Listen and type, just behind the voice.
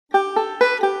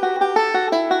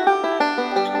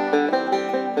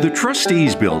The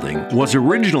Trustees Building was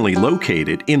originally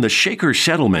located in the Shaker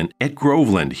settlement at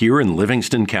Groveland here in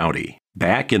Livingston County.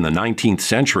 Back in the 19th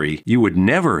century, you would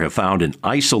never have found an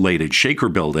isolated Shaker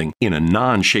building in a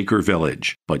non-Shaker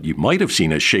village, but you might have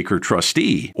seen a Shaker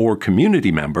trustee or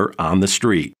community member on the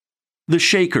street. The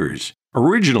Shakers,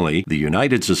 originally the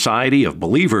United Society of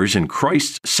Believers in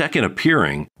Christ's Second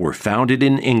Appearing, were founded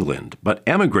in England, but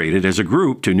emigrated as a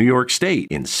group to New York State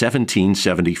in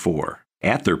 1774.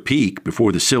 At their peak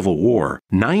before the Civil War,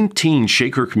 19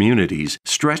 Shaker communities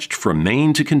stretched from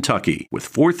Maine to Kentucky with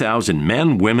 4,000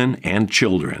 men, women, and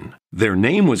children. Their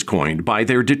name was coined by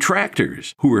their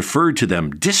detractors, who referred to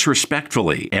them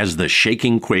disrespectfully as the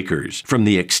Shaking Quakers from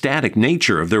the ecstatic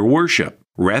nature of their worship.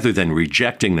 Rather than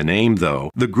rejecting the name,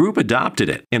 though, the group adopted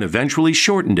it and eventually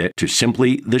shortened it to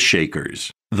simply the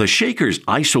Shakers. The Shakers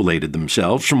isolated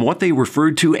themselves from what they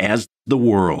referred to as the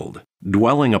world,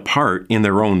 dwelling apart in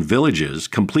their own villages,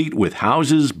 complete with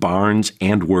houses, barns,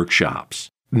 and workshops.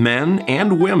 Men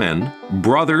and women,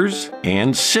 brothers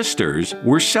and sisters,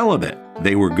 were celibate.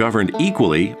 They were governed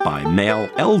equally by male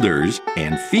elders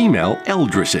and female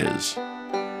eldresses.